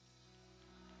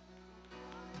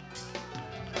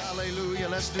Hallelujah.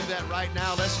 Let's do that right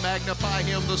now. Let's magnify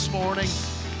Him this morning.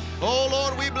 Oh,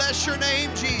 Lord, we bless your name,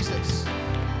 Jesus.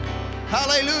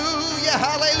 Hallelujah,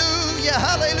 hallelujah,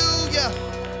 hallelujah.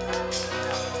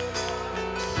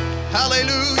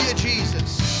 Hallelujah,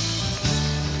 Jesus.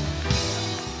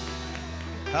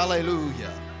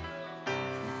 Hallelujah.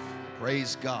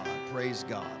 Praise God, praise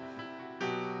God.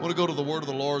 I want to go to the word of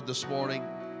the Lord this morning.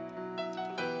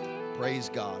 Praise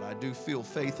God. I do feel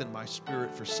faith in my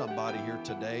spirit for somebody here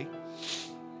today.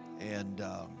 And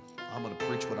I'm going to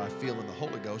preach what I feel in the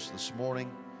Holy Ghost this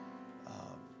morning.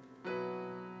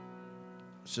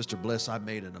 Sister Bliss, I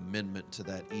made an amendment to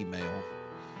that email.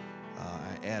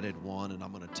 I added one, and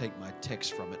I'm going to take my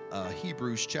text from it.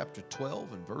 Hebrews chapter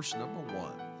 12 and verse number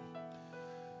 1.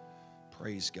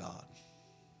 Praise God.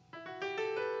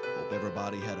 Hope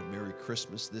everybody had a Merry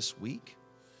Christmas this week.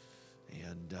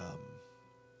 And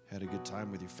had a good time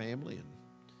with your family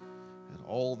and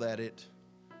all that it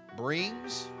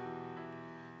brings.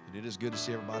 And it is good to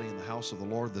see everybody in the house of the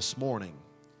Lord this morning.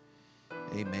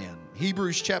 Amen.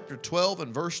 Hebrews chapter 12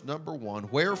 and verse number 1.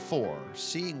 Wherefore,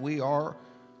 seeing we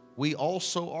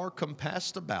also are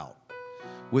compassed about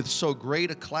with so great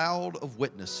a cloud of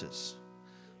witnesses,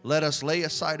 let us lay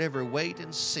aside every weight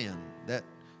and sin that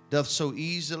doth so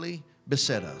easily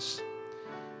beset us,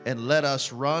 and let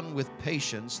us run with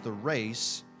patience the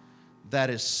race that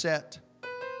is set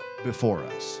before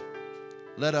us.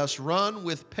 Let us run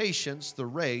with patience the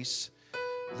race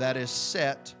that is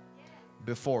set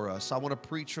before us. I want to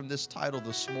preach from this title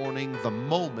this morning, The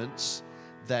Moments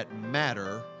That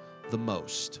Matter the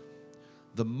Most.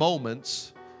 The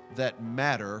moments that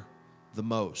matter the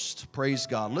most. Praise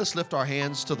God. Let's lift our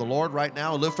hands to the Lord right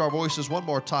now. Lift our voices one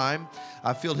more time.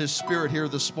 I feel His Spirit here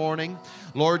this morning.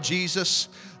 Lord Jesus,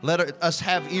 let us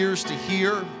have ears to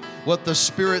hear what the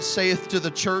Spirit saith to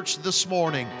the church this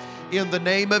morning. In the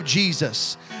name of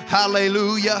Jesus.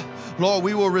 Hallelujah. Lord,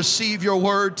 we will receive your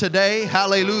word today.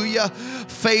 Hallelujah.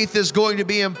 Faith is going to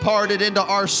be imparted into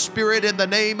our spirit in the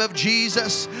name of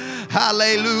Jesus.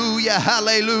 Hallelujah,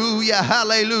 hallelujah,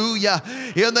 hallelujah.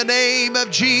 In the name of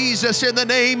Jesus, in the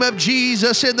name of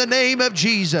Jesus, in the name of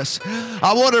Jesus.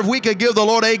 I wonder if we could give the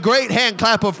Lord a great hand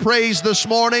clap of praise this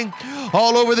morning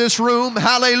all over this room.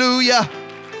 Hallelujah.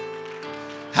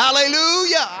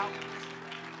 Hallelujah.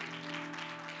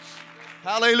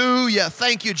 Hallelujah.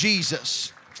 Thank you,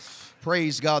 Jesus.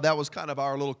 Praise God. That was kind of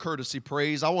our little courtesy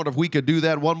praise. I wonder if we could do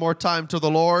that one more time to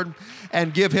the Lord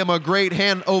and give Him a great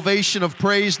hand ovation of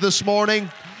praise this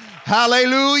morning.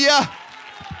 Hallelujah.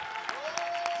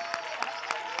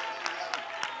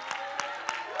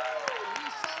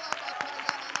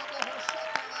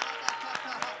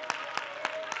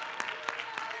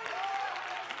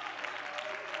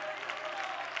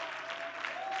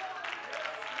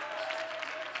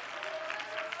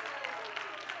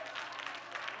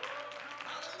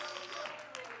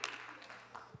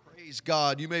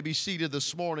 God, you may be seated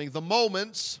this morning. The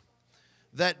moments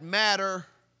that matter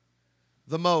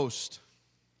the most.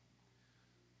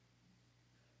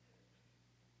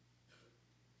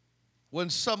 When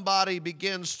somebody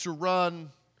begins to run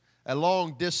a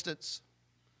long distance,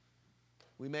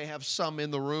 we may have some in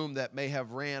the room that may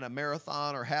have ran a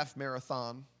marathon or half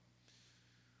marathon.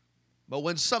 But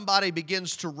when somebody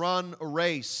begins to run a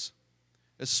race,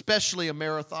 especially a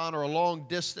marathon or a long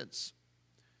distance,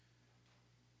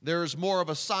 there's more of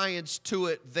a science to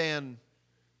it than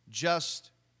just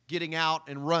getting out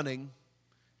and running,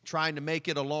 trying to make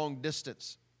it a long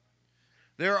distance.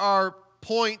 There are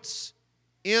points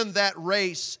in that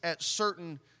race at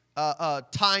certain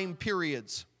time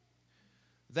periods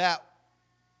that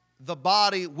the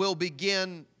body will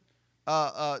begin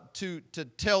to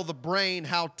tell the brain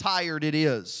how tired it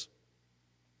is.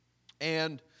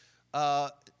 And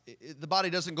the body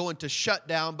doesn't go into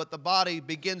shutdown, but the body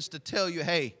begins to tell you,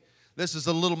 hey, this is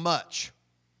a little much.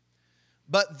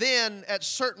 But then at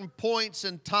certain points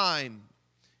in time,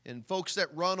 and folks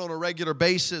that run on a regular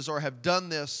basis or have done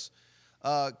this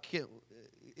can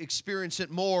experience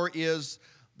it more, is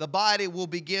the body will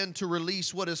begin to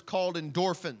release what is called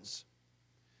endorphins.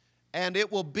 And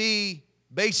it will be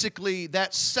basically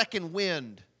that second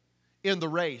wind in the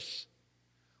race,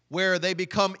 where they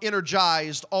become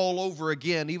energized all over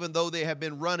again, even though they have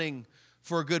been running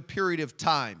for a good period of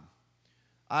time.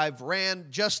 I've ran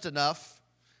just enough,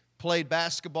 played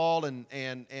basketball,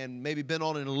 and maybe been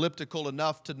on an elliptical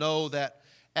enough to know that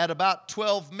at about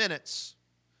 12 minutes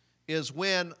is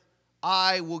when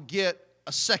I will get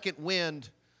a second wind,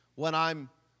 when I'm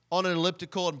on an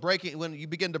elliptical and breaking, when you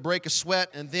begin to break a sweat,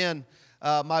 and then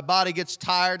my body gets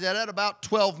tired. And at about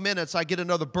 12 minutes, I get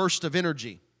another burst of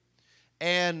energy.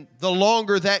 And the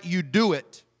longer that you do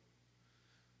it,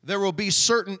 there will be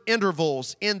certain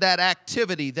intervals in that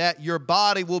activity that your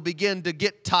body will begin to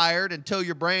get tired and tell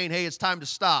your brain, hey, it's time to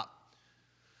stop.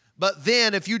 But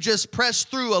then if you just press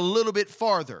through a little bit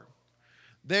farther,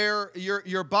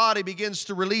 your body begins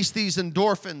to release these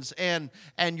endorphins,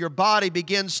 and your body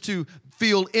begins to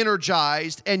feel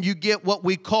energized, and you get what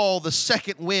we call the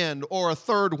second wind or a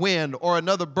third wind or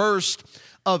another burst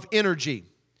of energy.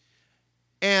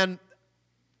 And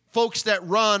folks that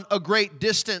run a great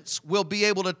distance will be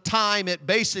able to time it,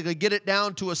 basically get it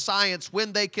down to a science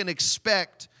when they can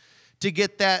expect to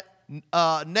get that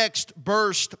next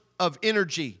burst of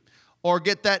energy or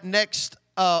get that next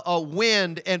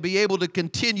wind and be able to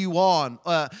continue on.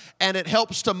 And it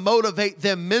helps to motivate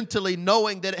them mentally,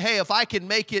 knowing that, hey, if I can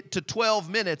make it to 12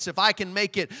 minutes, if I can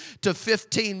make it to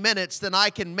 15 minutes, then I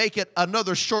can make it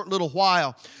another short little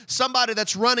while. Somebody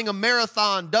that's running a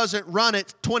marathon doesn't run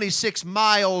it 26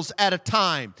 miles at a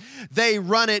time. They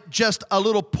run it just a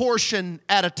little portion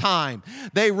at a time.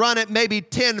 They run it maybe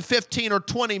 10, 15, or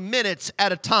 20 minutes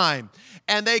at a time.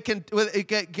 And they can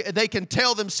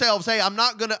tell themselves, hey,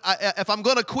 if I'm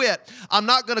going to quit, I'm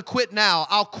not going to quit now.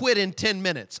 I'll quit in 10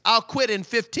 minutes. I'll quit in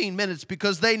 15 minutes,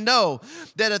 because they know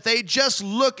that if they just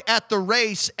look at the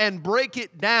race and break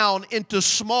it down into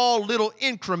small little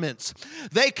increments,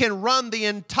 they can run the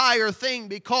entire thing,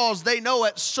 because they know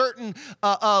at certain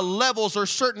levels or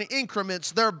certain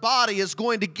increments, their body is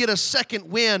going to get a second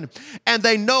wind, and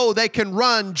they know they can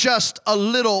run just a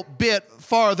little bit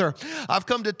farther. I've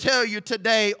come to tell you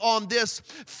today on this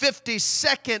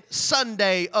 52nd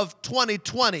Sunday of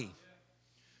 2020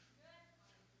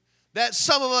 that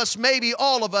some of us, maybe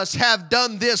all of us, have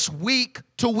done this week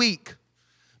to week.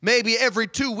 Maybe every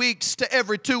 2 weeks to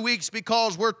every 2 weeks,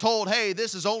 because we're told, hey,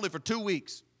 this is only for 2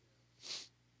 weeks.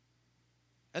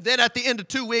 And then at the end of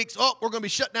 2 weeks, we're going to be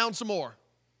shut down some more.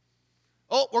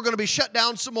 We're going to be shut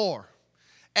down some more.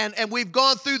 And we've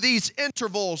gone through these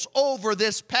intervals over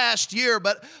this past year.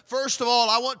 But first of all,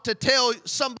 I want to tell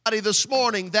somebody this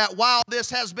morning that while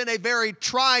this has been a very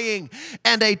trying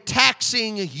and a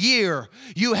taxing year,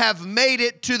 you have made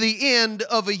it to the end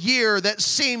of a year that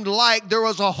seemed like there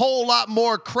was a whole lot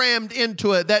more crammed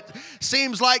into it. That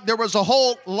seems like there was a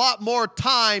whole lot more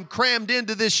time crammed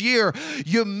into this year.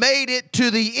 You made it to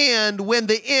the end when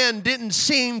the end didn't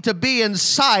seem to be in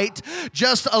sight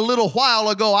just a little while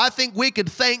ago. I think we could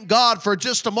thank God for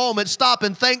just a moment. Stop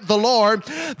and thank the Lord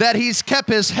that He's kept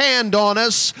His hand on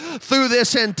us through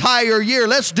this entire year.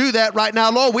 Let's do that right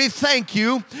now. Lord, we thank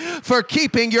You for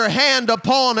keeping Your hand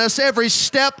upon us every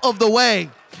step of the way.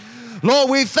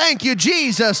 Lord, we thank You,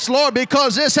 Jesus, Lord,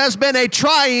 because this has been a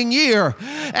trying year,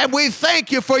 and we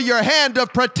thank You for Your hand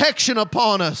of protection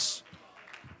upon us.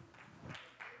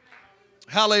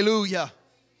 Hallelujah.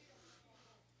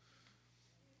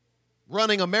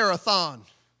 Running a marathon.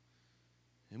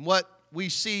 And what we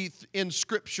see in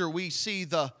Scripture, we see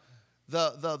the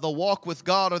walk with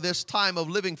God, or this time of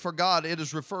living for God. It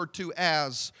is referred to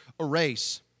as a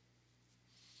race.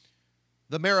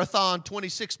 The marathon,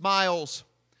 26 miles.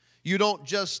 You don't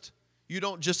just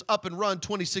up and run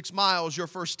 26 miles your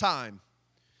first time.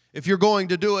 If you're going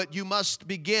to do it, you must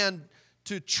begin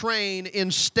to train in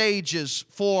stages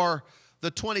for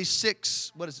the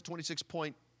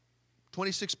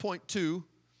 26.2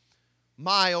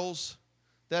 miles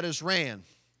that is ran.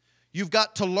 You've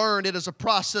got to learn it as a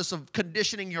process of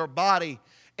conditioning your body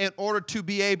in order to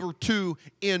be able to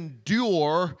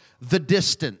endure the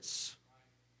distance.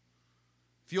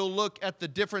 If you'll look at the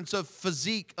difference of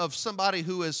physique of somebody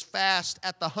who is fast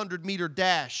at the 100-meter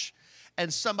dash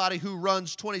and somebody who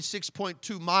runs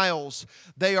 26.2 miles,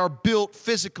 they are built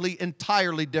physically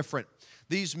entirely different.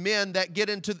 These men that get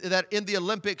into that in the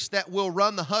Olympics that will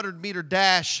run the 100-meter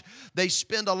dash, they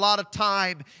spend a lot of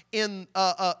time in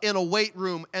a weight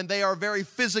room, and they are very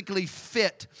physically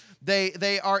fit.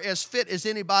 They are as fit as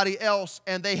anybody else,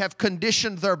 and they have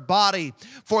conditioned their body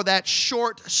for that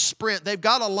short sprint. They've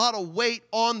got a lot of weight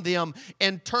on them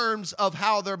in terms of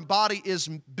how their body is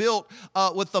built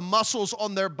with the muscles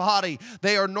on their body.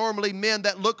 They are normally men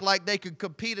that look like they could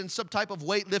compete in some type of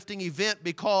weightlifting event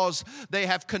because they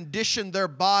have conditioned their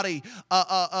body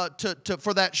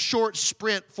for that short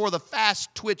sprint, for the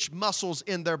fast twitch muscles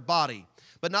in their body,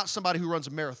 but not somebody who runs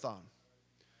a marathon.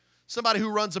 Somebody who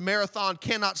runs a marathon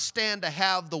cannot stand to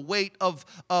have the weight of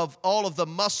all of the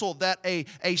muscle that a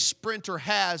sprinter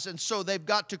has, and so they've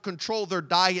got to control their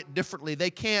diet differently. They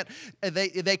can't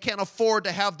afford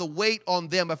to have the weight on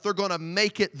them if they're going to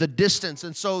make it the distance,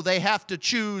 and so they have to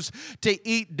choose to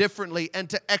eat differently and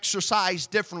to exercise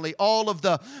differently. All of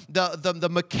the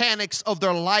mechanics of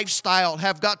their lifestyle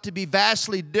have got to be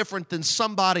vastly different than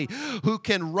somebody who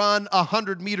can run a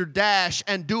 100-meter dash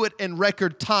and do it in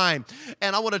record time.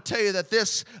 And I want to tell you that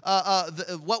this,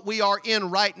 what we are in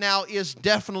right now is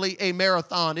definitely a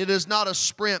marathon. It is not a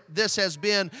sprint. This has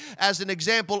been, as an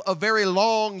example, a very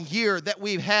long year that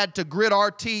we've had to grit our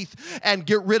teeth and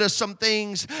get rid of some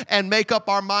things and make up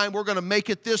our mind. We're going to make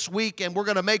it this week, and we're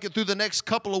going to make it through the next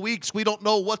couple of weeks. We don't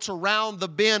know what's around the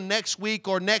bend next week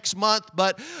or next month,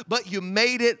 but you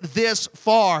made it this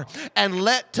far. And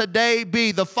let today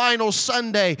be the final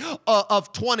Sunday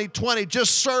of 2020.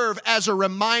 Just serve as a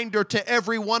reminder to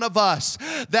every one of us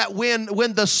that when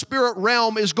the spirit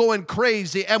realm is going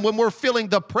crazy and when we're feeling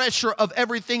the pressure of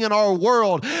everything in our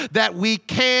world, that we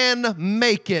can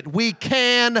make it. We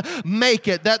can make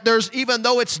it. That there's, even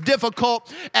though it's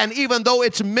difficult and even though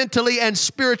it's mentally and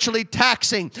spiritually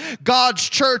taxing, God's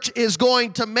church is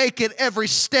going to make it every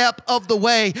step of the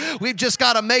way. We've just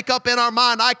got to make up in our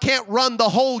mind, I can't run the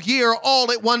whole year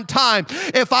all at one time.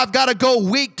 If I've got to go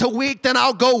week to week, then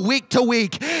I'll go week to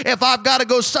week. If I've got to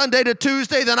go Sunday to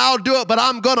Tuesday, then I'll do it. But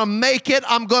I'm going to make it.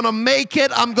 I'm going to make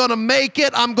it. I'm going to make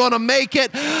it. I'm going to make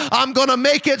it. I'm going to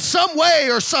make it some way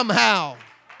or somehow.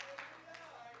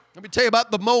 Let me tell you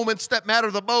about the moments that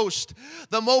matter the most.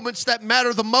 The moments that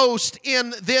matter the most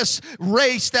in this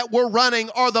race that we're running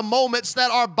are the moments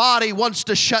that our body wants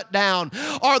to shut down,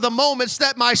 are the moments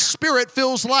that my spirit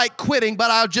feels like quitting, but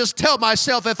I'll just tell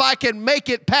myself, if I can make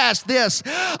it past this,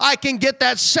 I can get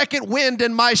that second wind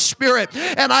in my spirit,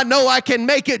 and I know I can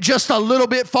make it just a little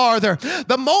bit farther.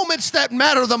 The moments that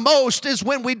matter the most is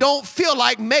when we don't feel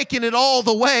like making it all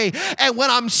the way, and when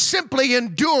I'm simply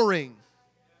enduring.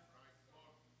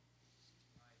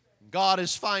 God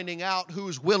is finding out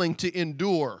who's willing to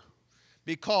endure,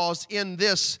 because in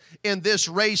this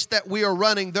race that we are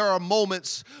running, there are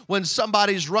moments when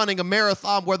somebody's running a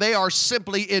marathon where they are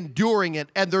simply enduring it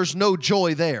and there's no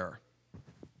joy there.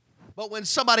 But when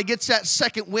somebody gets that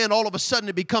second win, all of a sudden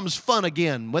it becomes fun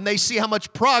again. When they see how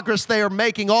much progress they are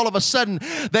making, all of a sudden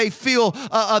they feel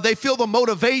the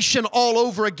motivation all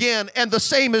over again. And the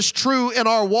same is true in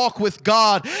our walk with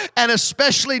God. And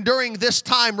especially during this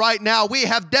time right now, we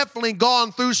have definitely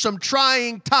gone through some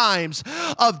trying times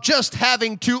of just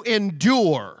having to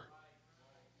endure.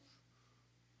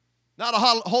 Not a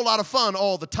whole lot of fun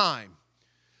all the time.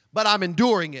 But I'm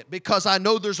enduring it because I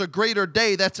know there's a greater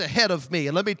day that's ahead of me.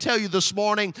 And let me tell you this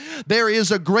morning, there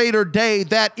is a greater day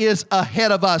that is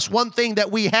ahead of us. One thing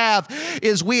that we have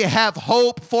is we have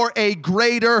hope for a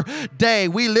greater day.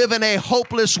 We live in a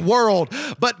hopeless world,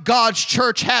 but God's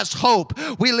church has hope.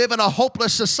 We live in a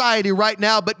hopeless society right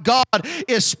now, but God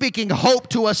is speaking hope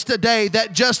to us today,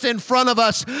 that just in front of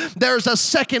us, there's a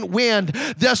second wind.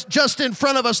 Just in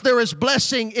front of us, there is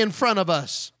blessing in front of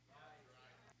us.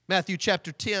 Matthew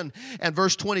chapter 10 and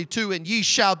verse 22, and ye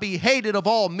shall be hated of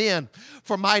all men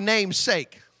for my name's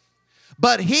sake.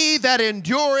 But he that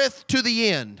endureth to the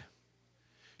end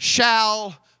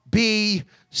shall be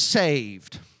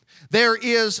saved. There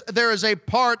is a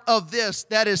part of this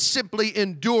that is simply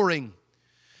enduring.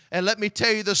 And let me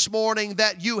tell you this morning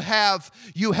that you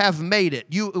have made it.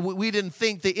 We didn't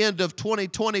think the end of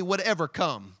 2020 would ever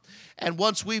come. And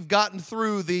once we've gotten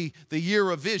through the year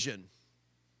of vision,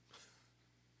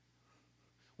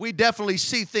 we definitely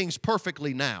see things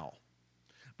perfectly now.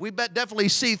 We definitely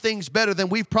see things better than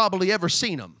we've probably ever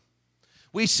seen them.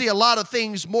 We see a lot of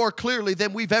things more clearly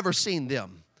than we've ever seen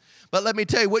them. But let me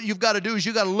tell you, what you've got to do is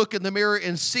you've got to look in the mirror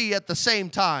and see at the same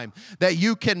time that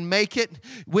you can make it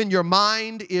when your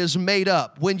mind is made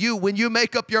up. When you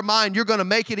make up your mind, you're going to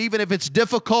make it even if it's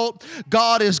difficult.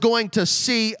 God is going to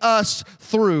see us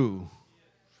through.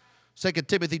 2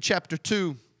 Timothy chapter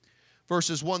 2.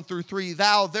 Verses 1 through 3,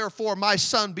 thou therefore, my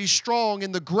son, be strong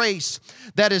in the grace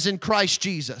that is in Christ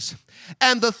Jesus.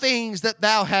 And the things that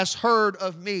thou hast heard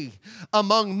of me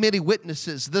among many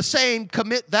witnesses, the same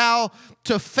commit thou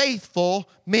to faithful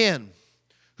men,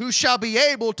 who shall be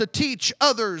able to teach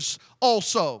others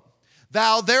also.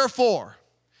 Thou therefore,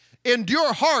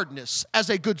 endure hardness as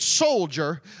a good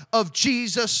soldier of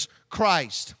Jesus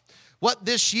Christ. What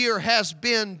this year has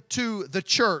been to the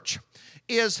church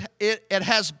it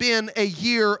has been a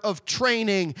year of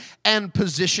training and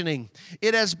positioning.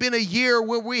 It has been a year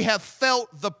where we have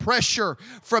felt the pressure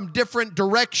from different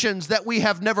directions that we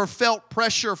have never felt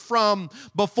pressure from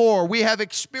before. We have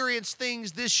experienced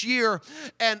things this year,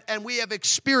 and we have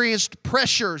experienced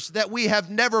pressures that we have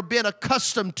never been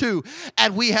accustomed to,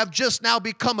 and we have just now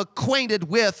become acquainted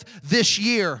with this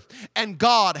year. And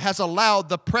God has allowed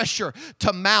the pressure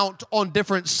to mount on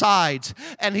different sides,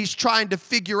 and He's trying to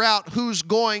figure out who's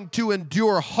going to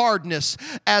endure hardness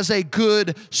as a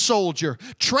good soldier.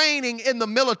 Training in the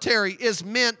military is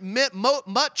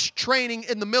much training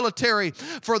in the military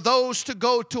for those to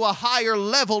go to a higher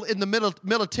level in the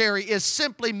military is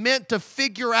simply meant to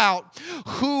figure out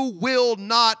who will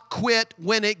not quit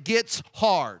when it gets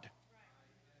hard.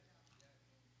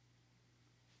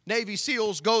 Navy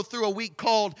SEALs go through a week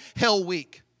called Hell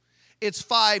Week. It's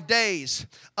 5 days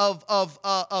of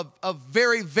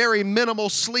very, very minimal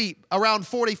sleep, around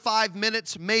 45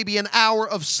 minutes, maybe an hour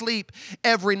of sleep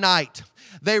every night.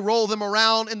 They roll them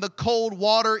around in the cold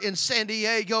water in San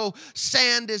Diego.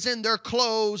 Sand is in their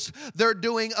clothes. They're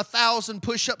doing 1,000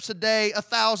 push-ups a day,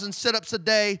 1,000 sit-ups a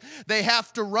day. They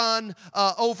have to run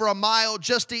over a mile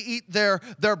just to eat their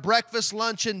breakfast,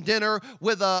 lunch, and dinner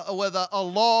with a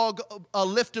log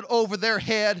lifted over their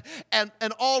head. And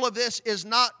all of this is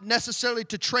not necessarily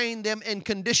to train them and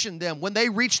condition them. When they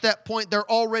reach that point, they're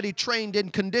already trained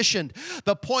and conditioned.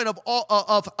 The point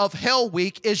of Hell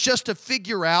Week is just to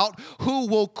figure out who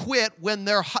will quit when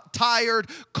they're tired,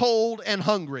 cold, and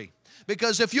hungry.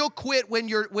 Because if you'll quit when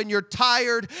you're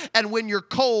tired and when you're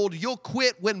cold, you'll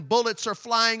quit when bullets are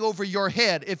flying over your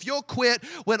head. If you'll quit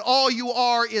when all you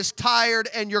are is tired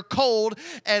and you're cold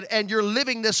and you're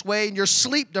living this way and you're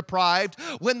sleep deprived,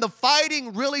 when the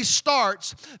fighting really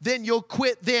starts, then you'll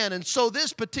quit then. And so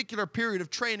this particular period of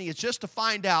training is just to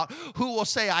find out who will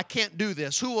say, I can't do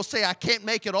this, who will say, I can't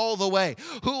make it all the way,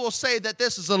 who will say that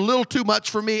this is a little too much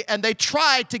for me, and they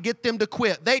try to get them to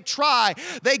quit. They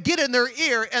get in their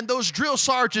ear, and those drill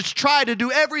sergeants try to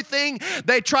do everything.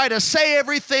 They try to say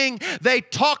everything. They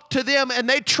talk to them, and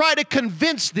they try to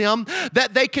convince them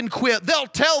that they can quit. They'll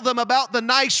tell them about the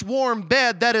nice warm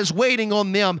bed that is waiting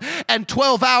on them and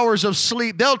 12 hours of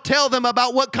sleep. They'll tell them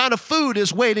about what kind of food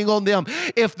is waiting on them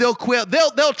if they'll quit.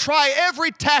 They'll try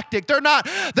every tactic. They're not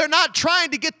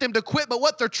trying to get them to quit, but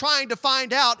what they're trying to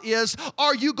find out is,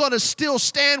 are you going to still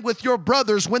stand with your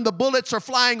brothers when the bullets are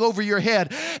flying over your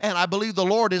head? And I believe the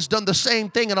Lord has done the same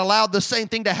thing and allowed the same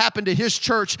thing to happen to His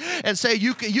church, and say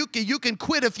you can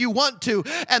quit if you want to,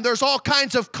 and there's all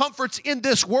kinds of comforts in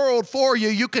this world for you.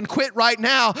 You can quit right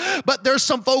now, but there's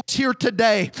some folks here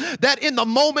today that in the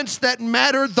moments that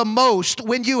matter the most,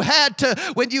 when you had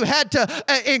to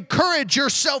encourage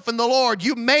yourself in the Lord,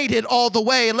 you made it all the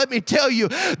way. And let me tell you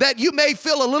that you may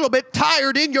feel a little bit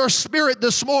tired in your spirit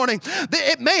this morning.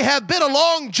 It may have been a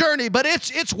long journey, but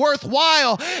it's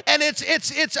worthwhile, and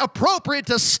it's appropriate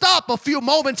to stop a few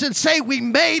moments and say, we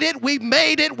made it, we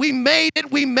made it, we made it,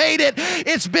 we made it.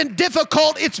 It's been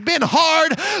difficult, it's been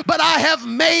hard, but I have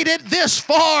made it this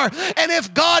far. And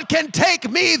if God can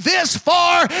take me this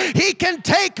far, He can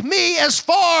take me as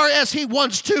far as He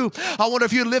wants to. I wonder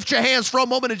if you lift your hands for a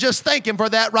moment and just thank Him for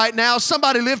that right now.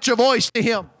 Somebody lift your voice to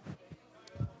Him.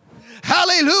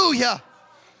 Hallelujah.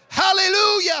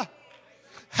 Hallelujah.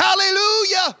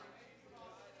 Hallelujah.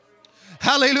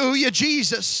 Hallelujah,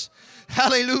 Jesus.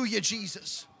 Hallelujah,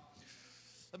 Jesus.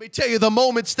 Let me tell you, the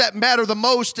moments that matter the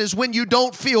most is when you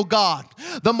don't feel God.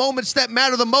 The moments that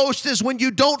matter the most is when you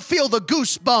don't feel the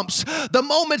goosebumps. The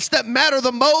moments that matter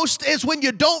the most is when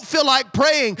you don't feel like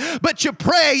praying, but you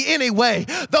pray anyway.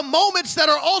 The moments that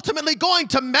are ultimately going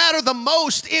to matter the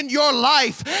most in your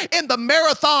life, in the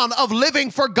marathon of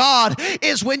living for God,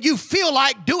 is when you feel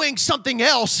like doing something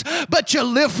else, but you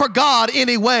live for God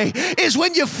anyway. Is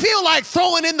when you feel like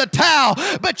throwing in the towel,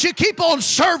 but you keep on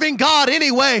serving God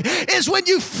anyway. Is when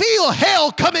you feel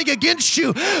hell coming against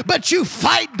you, but you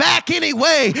fight back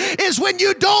anyway. Is when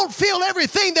you don't feel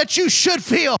everything that you should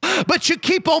feel, but you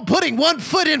keep on putting one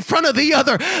foot in front of the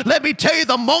other. Let me tell you,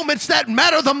 the moments that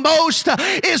matter the most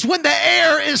is when the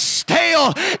air is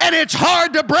stale and it's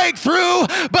hard to break through,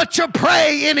 but you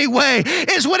pray anyway.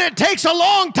 Is when it takes a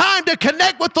long time to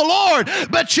connect with the Lord,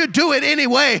 but you do it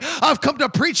anyway. I've come to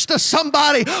preach to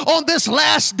somebody on this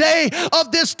last day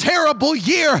of this terrible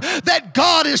year that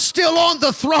God is still on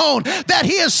the throne, that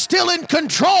He is still in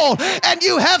control, and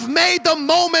you have made the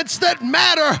moments that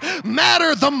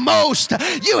matter the most.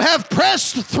 You have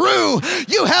pressed through.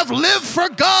 You have lived for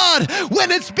God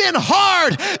when it's been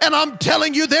hard, and I'm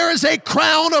telling you, there is a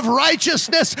crown of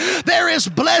righteousness. There is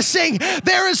blessing.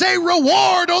 There is a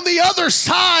reward on the other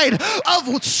side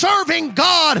of serving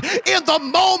God in the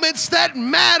moments that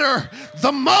matter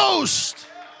the most.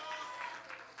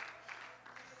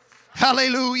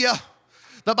 Hallelujah.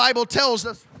 The Bible tells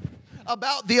us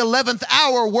about the 11th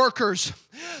hour workers,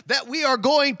 that we are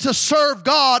going to serve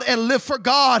God and live for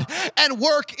God and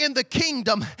work in the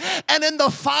kingdom. And in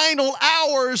the final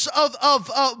hours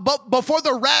before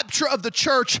the rapture of the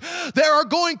church, there are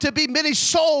going to be many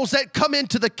souls that come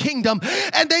into the kingdom,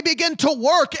 and they begin to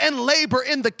work and labor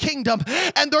in the kingdom,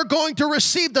 and they're going to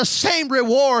receive the same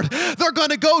reward. They're going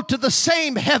to go to the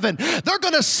same heaven. They're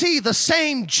going to see the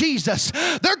same Jesus.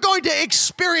 They're going to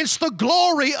experience the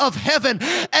glory of heaven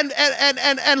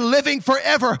and living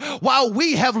forever, while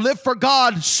we have lived for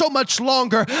God so much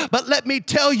longer. But let me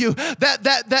tell you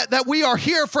that we are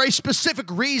here for a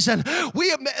specific reason.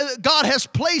 God has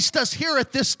placed us here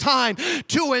at this time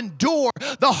to endure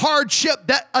the hardship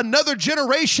that another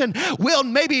generation will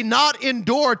maybe not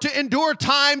endure, to endure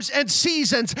times and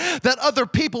seasons that other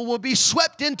people will be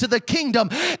swept into the kingdom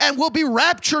and will be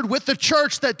raptured with the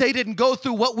church, that they didn't go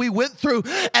through what we went through,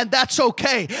 and that's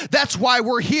okay. That's why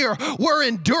we're here. We're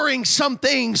enduring some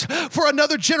things for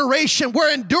another generation.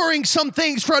 We're enduring some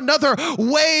things for another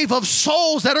wave of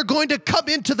souls that are going to come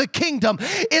into the kingdom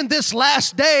in this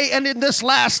last day and in this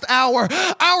last hour.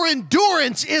 Our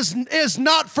endurance is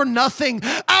not for nothing.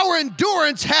 Our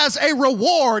endurance has a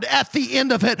reward at the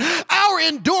end of it. Our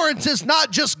endurance is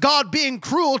not just God being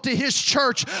cruel to His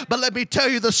church, but let me tell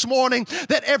you this morning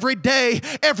that every day,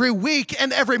 every week,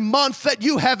 and every month that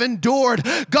you have endured,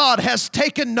 God has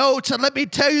taken notes. And let me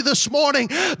tell you this morning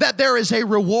that there is a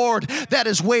reward that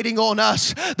is waiting on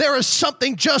us. There is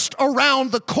something just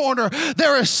around the corner.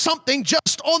 There is something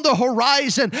just on the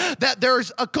horizon, that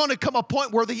there's going to come a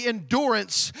point where the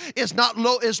endurance is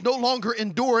no longer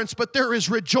endurance, but there is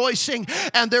rejoicing,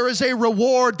 and there is a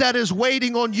reward that is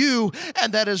waiting on you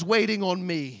and that is waiting on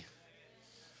me.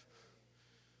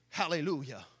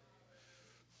 Hallelujah.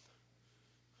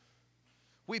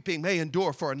 Weeping may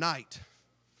endure for a night,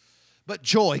 but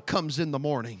joy comes in the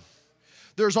morning.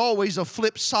 There's always a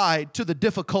flip side to the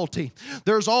difficulty.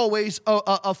 There's always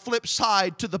a flip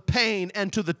side to the pain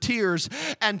and to the tears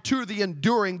and to the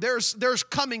enduring. There's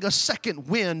coming a second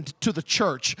wind to the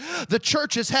church. The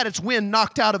church has had its wind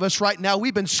knocked out of us right now.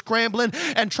 We've been scrambling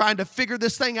and trying to figure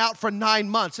this thing out for 9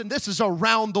 months, and this is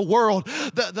around the world.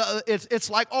 It's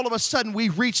like all of a sudden we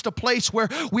reached a place where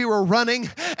we were running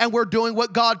and we're doing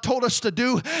what God told us to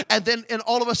do, and then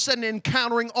all of a sudden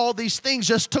encountering all these things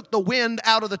just took the wind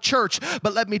out of the church.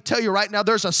 But let me tell you right now,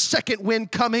 there's a second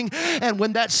wind coming, and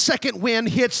when that second wind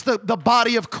hits the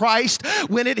body of Christ,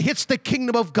 when it hits the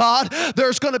kingdom of God,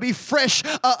 there's going to be fresh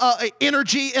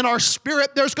energy in our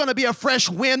spirit. There's going to be a fresh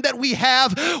wind that we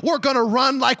have. We're going to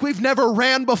run like we've never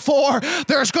ran before.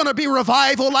 There's going to be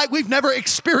revival like we've never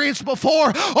experienced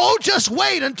before. Oh, just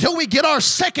wait until we get our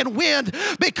second wind,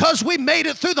 because we made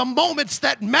it through the moments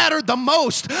that mattered the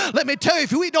most. Let me tell you,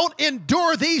 if we don't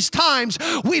endure these times,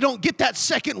 we don't get that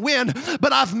second wind.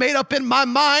 But I've made up in my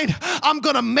mind, I'm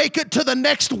going to make it to the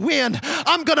next wind.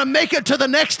 I'm going to make it to the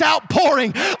next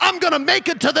outpouring. I'm going to make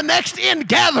it to the next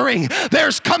ingathering.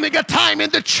 There's coming a time in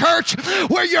the church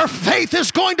where your faith is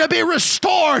going to be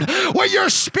restored, where your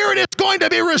spirit is going to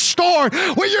be restored,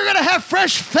 where you're going to have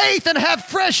fresh faith and have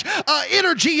fresh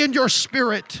energy in your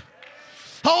spirit.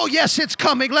 Oh, yes, it's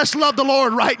coming. Let's love the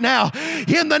Lord right now.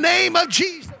 In the name of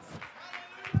Jesus.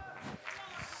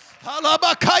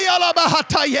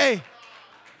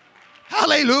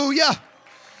 Hallelujah.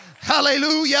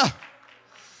 Hallelujah.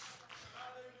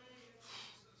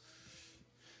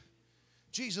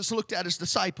 Jesus looked at His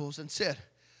disciples and said,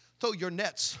 throw your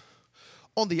nets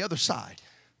on the other side.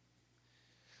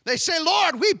 They say,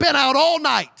 Lord, we've been out all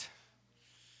night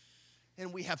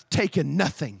and we have taken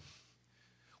nothing.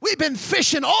 We've been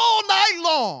fishing all night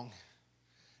long.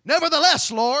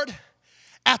 Nevertheless, Lord,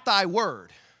 at thy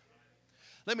word.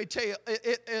 Let me tell you,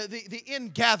 the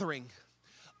ingathering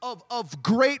of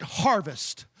great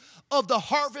harvest, of the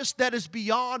harvest that is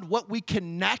beyond what we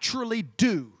can naturally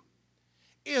do,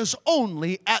 is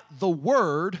only at the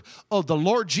word of the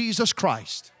Lord Jesus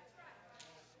Christ.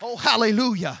 Oh,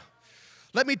 hallelujah.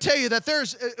 Let me tell you that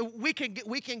we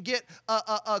can get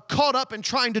caught up in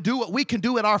trying to do what we can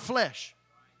do in our flesh.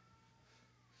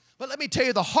 But let me tell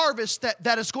you, the harvest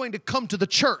that is going to come to the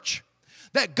church,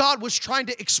 that God was trying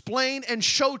to explain and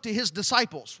show to His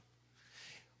disciples,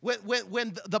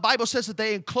 When the Bible says that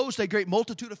they enclosed a great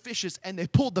multitude of fishes and they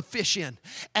pulled the fish in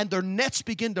and their nets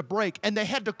began to break and they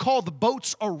had to call the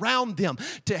boats around them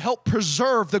to help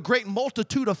preserve the great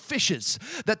multitude of fishes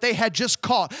that they had just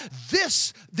caught.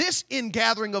 This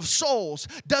ingathering of souls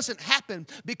doesn't happen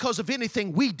because of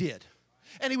anything we did.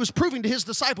 And he was proving to his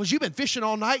disciples, you've been fishing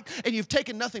all night and you've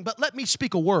taken nothing, but let me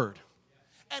speak a word.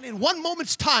 And in one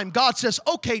moment's time, God says,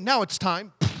 okay, now it's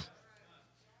time.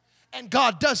 And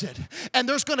God does it. And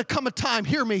there's going to come a time,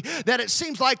 hear me, that it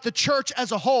seems like the church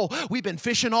as a whole, we've been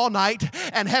fishing all night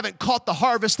and haven't caught the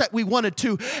harvest that we wanted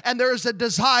to. And there is a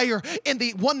desire in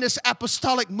the oneness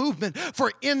apostolic movement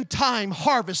for end time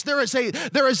harvest. There is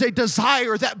a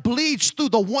desire that bleeds through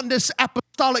the oneness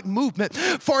apostolic movement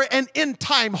for an end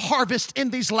time harvest in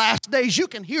these last days. You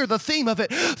can hear the theme of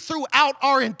it throughout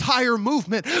our entire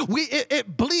movement.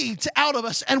 It bleeds out of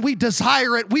us and we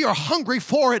desire it. We are hungry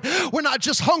for it. We're not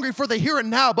just hungry for the here and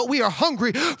now, but we are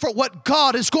hungry for what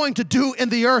God is going to do in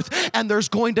the earth. And there's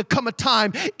going to come a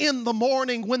time in the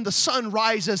morning when the sun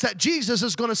rises that Jesus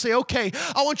is going to say, okay,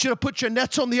 I want you to put your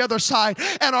nets on the other side.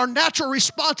 And our natural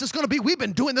response is going to be, we've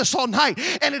been doing this all night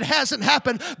and it hasn't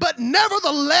happened, but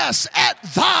nevertheless at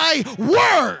thy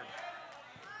word.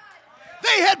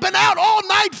 They had been out all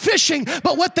night fishing,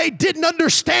 but what they didn't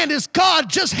understand is God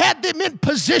just had them in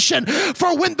position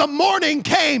for when the morning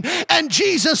came and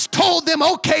Jesus told them,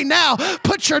 okay, now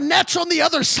put your nets on the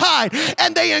other side.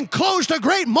 And they enclosed a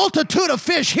great multitude of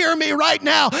fish. Hear me right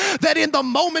now, that in the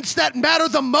moments that matter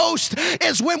the most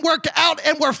is when we're out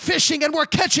and we're fishing and we're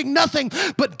catching nothing,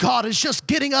 but God is just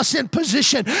getting us in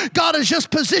position. God is just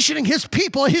positioning his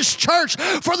people, his church,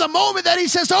 for the moment that he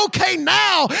says, okay,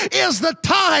 now is the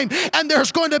time. And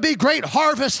there's going to be great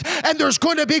harvest and there's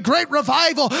going to be great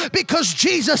revival because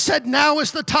Jesus said now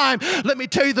is the time. Let me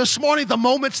tell you this morning, the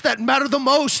moments that matter the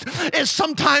most is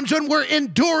sometimes when we're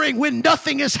enduring, when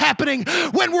nothing is happening,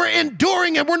 when we're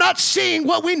enduring and we're not seeing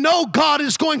what we know God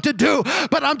is going to do.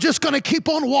 But I'm just going to keep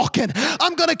on walking.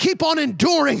 I'm going to keep on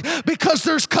enduring because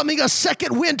there's coming a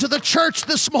second wind to the church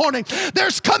this morning.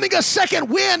 There's coming a second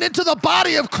wind into the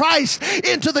body of Christ,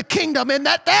 into the kingdom. And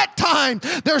at that time,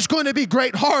 there's going to be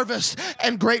great harvest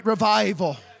and great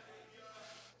revival.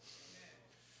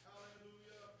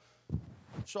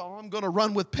 So I'm going to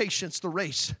run with patience the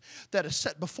race that is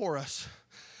set before us.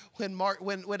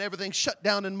 When everything shut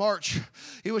down in March,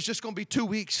 it was just going to be 2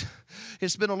 weeks.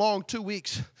 It's been a long 2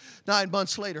 weeks, 9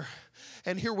 months later.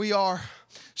 And here we are,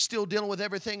 still dealing with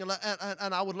everything.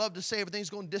 And I would love to say everything's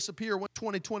going to disappear when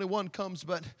 2021 comes.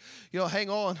 But, hang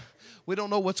on. We don't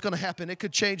know what's going to happen. It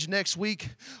could change next week.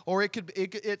 Or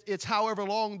it's however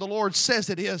long the Lord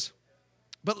says it is.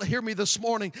 But hear me this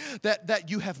morning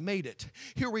that you have made it.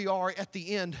 Here we are at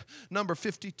the end, number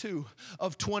 52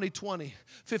 of 2020.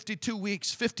 52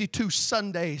 weeks, 52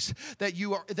 Sundays that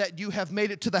you have made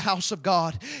it to the house of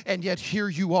God. And yet here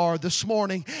you are this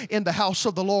morning in the house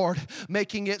of the Lord,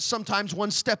 making it sometimes one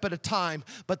step at a time.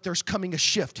 But there's coming a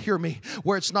shift, hear me,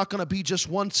 where it's not going to be just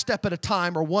one step at a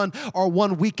time or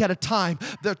one week at a time.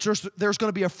 There's going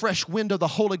to be a fresh wind of the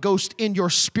Holy Ghost in your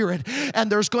spirit.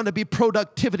 And there's going to be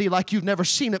productivity like you've never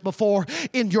seen it before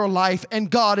in your life,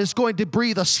 and God is going to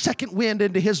breathe a second wind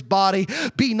into his body.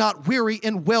 Be not weary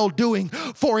in well-doing,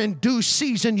 for in due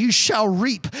season you shall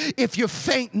reap if you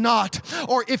faint not,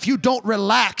 or if you don't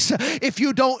relax, if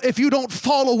you don't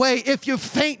fall away, if you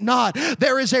faint not.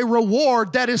 There is a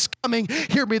reward that is coming.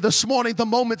 Hear me this morning. The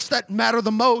moments that matter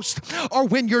the most are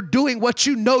when you're doing what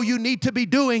you know you need to be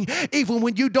doing, even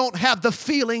when you don't have the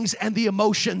feelings and the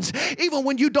emotions, even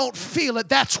when you don't feel it.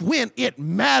 That's when it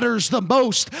matters the most.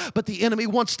 But the enemy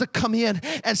wants to come in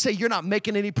and say, you're not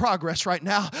making any progress right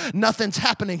now. Nothing's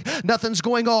happening. Nothing's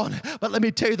going on. But let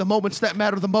me tell you, the moments that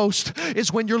matter the most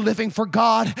is when you're living for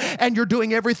God and you're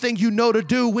doing everything you know to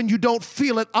do. When you don't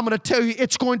feel it, I'm going to tell you,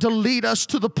 it's going to lead us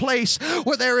to the place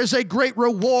where there is a great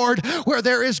reward, where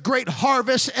there is great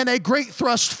harvest and a great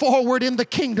thrust forward in the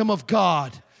kingdom of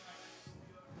God.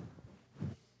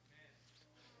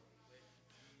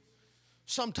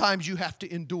 Sometimes you have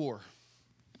to endure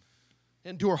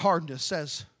hardness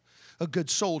as a good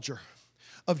soldier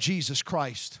of Jesus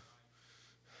Christ.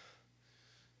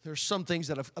 There's some things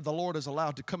that the Lord has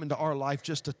allowed to come into our life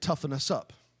just to toughen us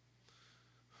up,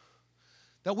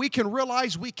 that we can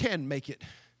realize we can make it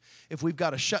if we've got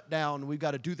to shut down, we've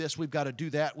got to do this, we've got to do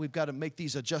that, we've got to make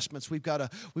these adjustments, we've got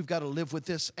to live with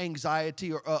this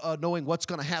anxiety or knowing what's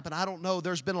going to happen. I don't know.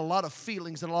 There's been a lot of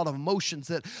feelings and a lot of emotions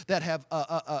that have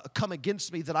come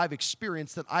against me that I've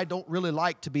experienced that I don't really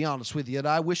like, to be honest with you, and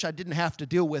I wish I didn't have to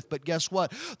deal with. But guess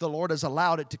what? The Lord has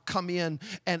allowed it to come in,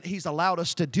 and He's allowed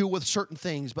us to deal with certain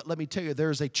things. But let me tell you,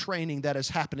 there's a training that is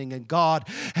happening, and God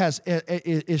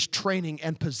is training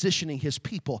and positioning His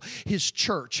people, His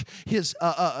church, His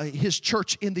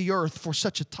church in the earth for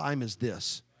such a time as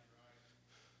this.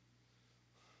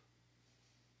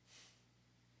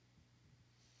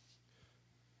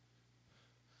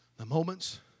 The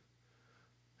moments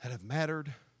that have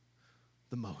mattered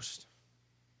the most.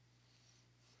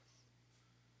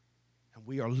 And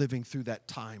we are living through that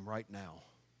time right now.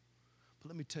 But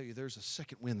let me tell you, there's a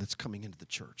second wind that's coming into the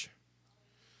church.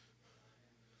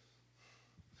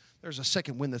 There's a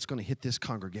second wind that's going to hit this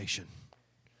congregation.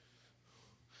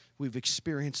 We've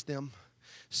experienced them,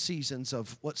 seasons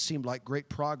of what seemed like great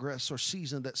progress, or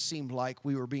seasons that seemed like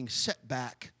we were being set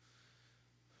back.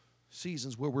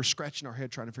 Seasons where we're scratching our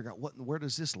head trying to figure out where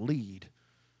does this lead?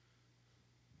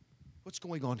 What's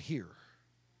going on here?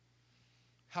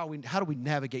 How do we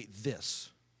navigate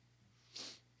this?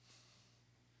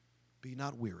 Be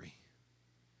not weary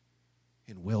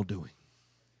in well-doing,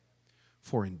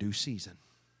 for in due season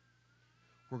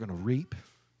we're going to reap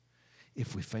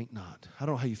if we faint not. I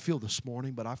don't know how you feel this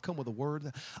morning, but I've come with a word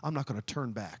that I'm not going to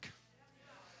turn back.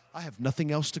 I have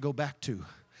nothing else to go back to.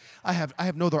 I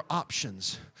have no other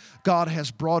options. God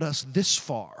has brought us this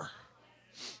far.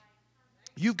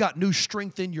 You've got new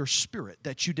strength in your spirit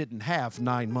that you didn't have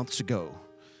 9 months ago.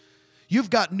 You've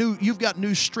got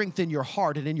new strength in your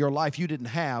heart and in your life you didn't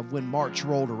have when March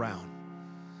rolled around.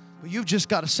 But you've just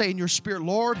got to say in your spirit,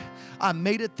 Lord, I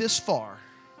made it this far.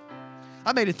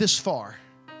 I made it this far.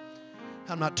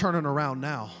 I'm not turning around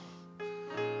now.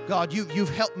 God, you've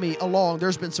helped me along.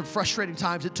 There's been some frustrating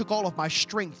times. It took all of my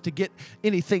strength to get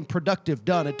anything productive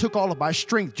done. It took all of my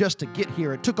strength just to get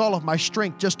here. It took all of my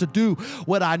strength just to do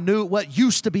what I knew, what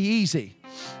used to be easy.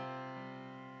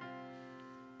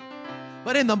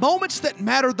 But in the moments that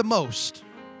mattered the most,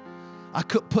 I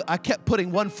kept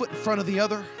putting one foot in front of the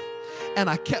other, and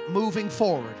I kept moving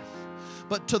forward.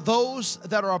 But to those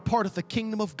that are a part of the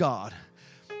kingdom of God,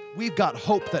 we've got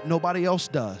hope that nobody else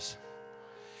does.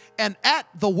 And at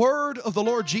the word of the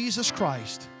Lord Jesus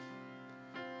Christ,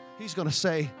 He's going to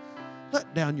say,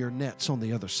 let down your nets on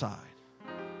the other side.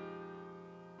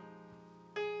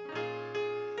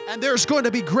 And there's going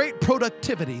to be great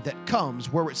productivity that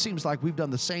comes where it seems like we've done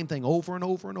the same thing over and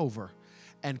over and over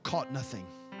and caught nothing.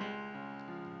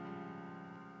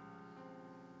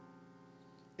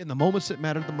 In the moments that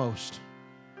mattered the most,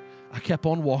 I kept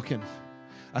on walking.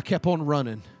 I kept on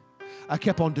running. I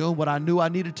kept on doing what I knew I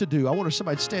needed to do. I wonder if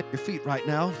somebody would stand at your feet right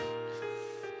now.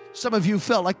 Some of you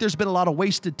felt like there's been a lot of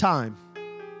wasted time.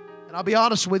 And I'll be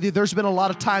honest with you, there's been a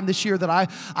lot of time this year that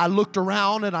I looked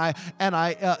around and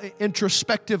I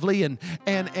introspectively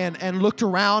and looked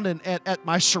around and at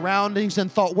my surroundings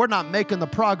and thought, we're not making the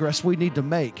progress we need to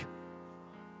make.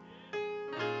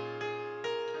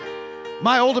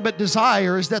 My ultimate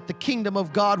desire is that the kingdom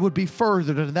of God would be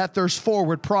furthered and that there's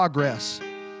forward progress.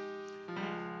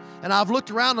 And I've looked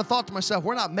around and thought to myself,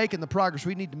 we're not making the progress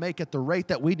we need to make at the rate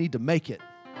that we need to make it.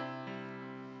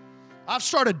 I've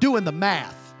started doing the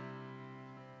math.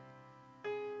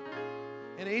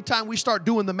 And anytime we start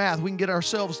doing the math, we can get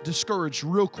ourselves discouraged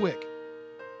real quick.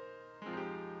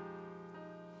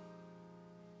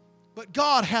 But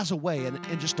God has a way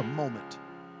in just a moment.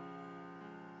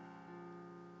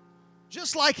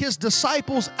 Just like His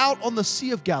disciples out on the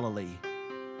Sea of Galilee.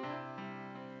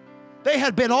 They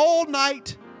had been all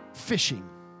night fishing.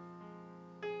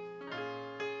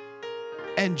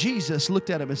 And Jesus looked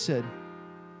at him and said,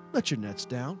 let your nets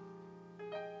down.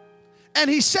 And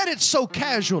He said it so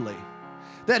casually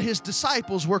that His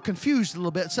disciples were confused a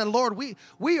little bit and said, Lord,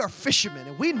 we are fishermen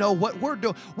and we know what we're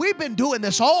doing. We've been doing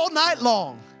this all night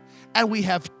long and we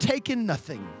have taken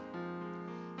nothing.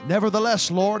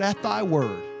 Nevertheless, Lord, at Thy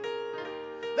word.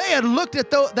 They had looked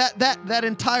at that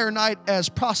entire night as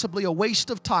possibly a waste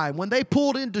of time. When they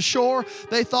pulled into shore,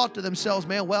 they thought to themselves,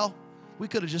 man, well, we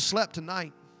could have just slept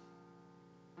tonight.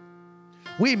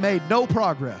 We made no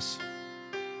progress.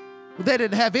 They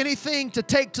didn't have anything to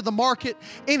take to the market,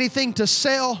 anything to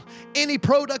sell, any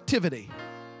productivity.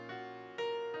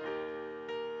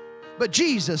 But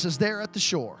Jesus is there at the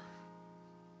shore.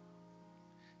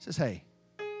 He says, hey,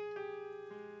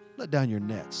 let down your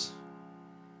nets.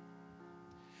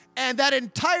 And that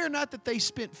entire night that they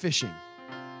spent fishing,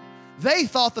 they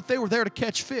thought that they were there to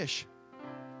catch fish.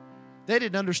 They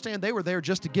didn't understand they were there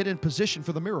just to get in position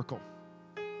for the miracle.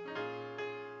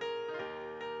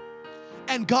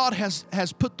 And God has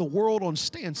put the world on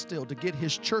standstill to get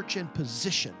His church in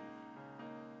position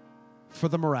for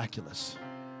the miraculous.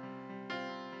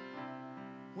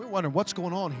 We're wondering, what's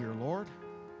going on here, Lord?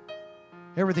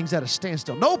 Everything's at a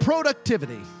standstill. No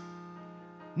productivity.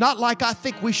 Not like I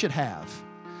think we should have.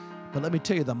 But let me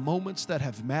tell you, the moments that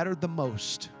have mattered the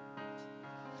most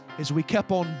is we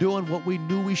kept on doing what we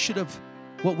knew we should have,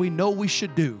 what we know we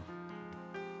should do.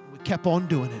 We kept on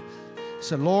doing it.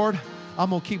 Said, Lord, I'm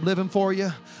going to keep living for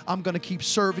you. I'm going to keep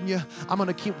serving you. I'm going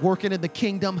to keep working in the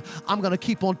kingdom. I'm going to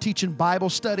keep on teaching Bible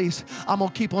studies. I'm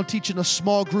going to keep on teaching a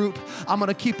small group. I'm going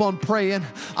to keep on praying.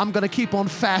 I'm going to keep on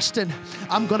fasting.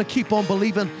 I'm going to keep on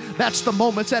believing. That's the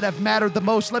moments that have mattered the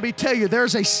most. Let me tell you,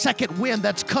 there's a second wind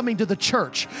that's coming to the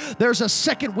church. There's a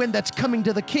second wind that's coming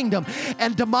to the kingdom.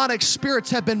 And demonic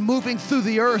spirits have been moving through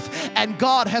the earth, and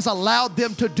God has allowed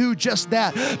them to do just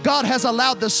that. God has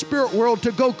allowed the spirit world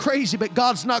to go crazy, but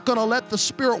God's not going to let the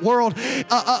spirit world,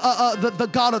 the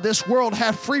God of this world,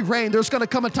 have free reign. There's going to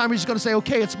come a time where He's going to say,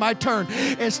 okay, it's my turn.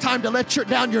 It's time to let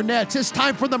down your nets. It's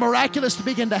time for the miraculous to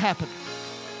begin to happen.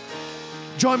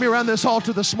 Join me around this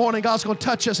altar this morning. God's going to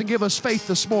touch us and give us faith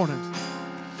this morning.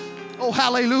 Oh,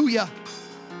 hallelujah.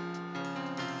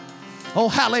 Oh,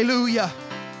 hallelujah.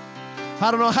 I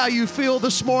don't know how you feel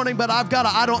this morning, but I'm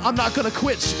not going to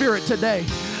quit spirit today.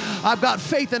 I've got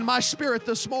faith in my spirit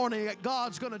this morning that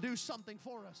God's going to do something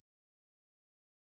for us.